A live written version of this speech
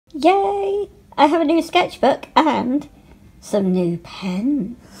Yay! I have a new sketchbook and some new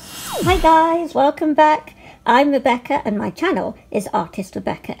pens. Hi guys, welcome back. I'm Rebecca and my channel is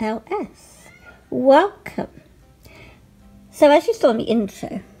ArtistRebeccaLS. Welcome. So as you saw in the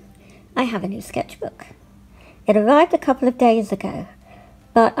intro, I have a new sketchbook. It arrived a couple of days ago,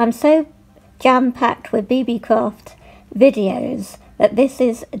 but I'm so jam-packed with BB Craft videos that this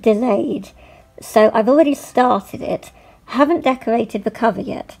is delayed. So I've already started it. Haven't decorated the cover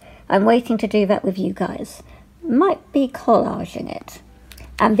yet. I'm waiting to do that with you guys. Might be collaging it.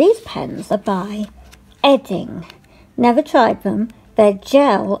 And these pens are by Edding. Never tried them. They're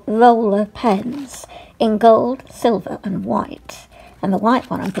gel roller pens in gold, silver and white. And the white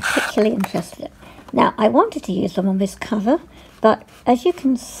one I'm particularly interested in. Now, I wanted to use them on this cover, but as you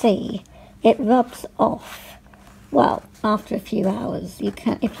can see, it rubs off. Well, after a few hours, you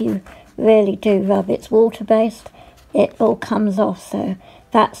can, if you really do rub, it's water-based, it all comes off, so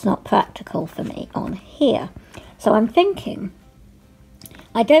that's not practical for me on here. So I'm thinking,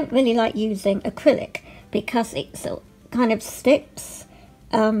 I don't really like using acrylic because it kind of sticks,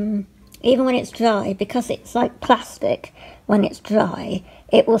 even when it's dry, because it's like plastic. When it's dry,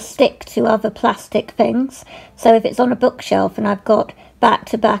 it will stick to other plastic things. So if it's on a bookshelf and I've got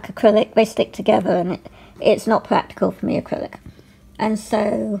back-to-back acrylic, they stick together and it's not practical for me, acrylic. And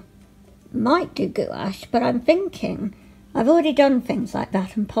so, might do gouache, but I'm thinking, I've already done things like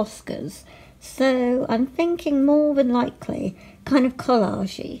that and Poscas, so I'm thinking more than likely kind of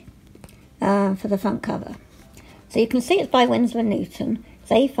collage-y for the front cover. So you can see it's by Winsor Newton,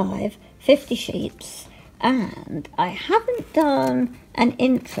 it's A5, 50 sheets, and I haven't done an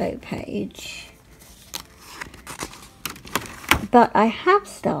intro page, but I have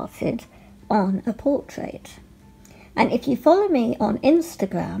started on a portrait. And if you follow me on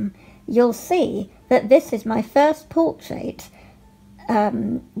Instagram, you'll see that this is my first portrait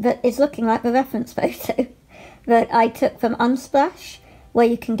that is looking like the reference photo that I took from Unsplash, where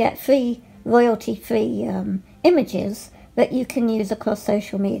you can get free, royalty-free images that you can use across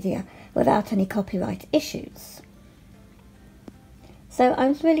social media without any copyright issues. So I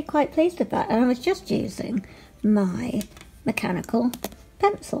was really quite pleased with that, and I was just using my mechanical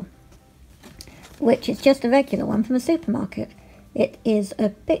pencil, which is just a regular one from the supermarket. It is a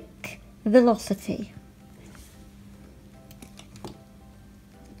Bic Velocity.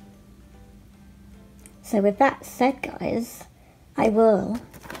 So with that said, guys, I will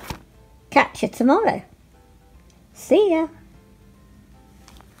catch you tomorrow. See ya!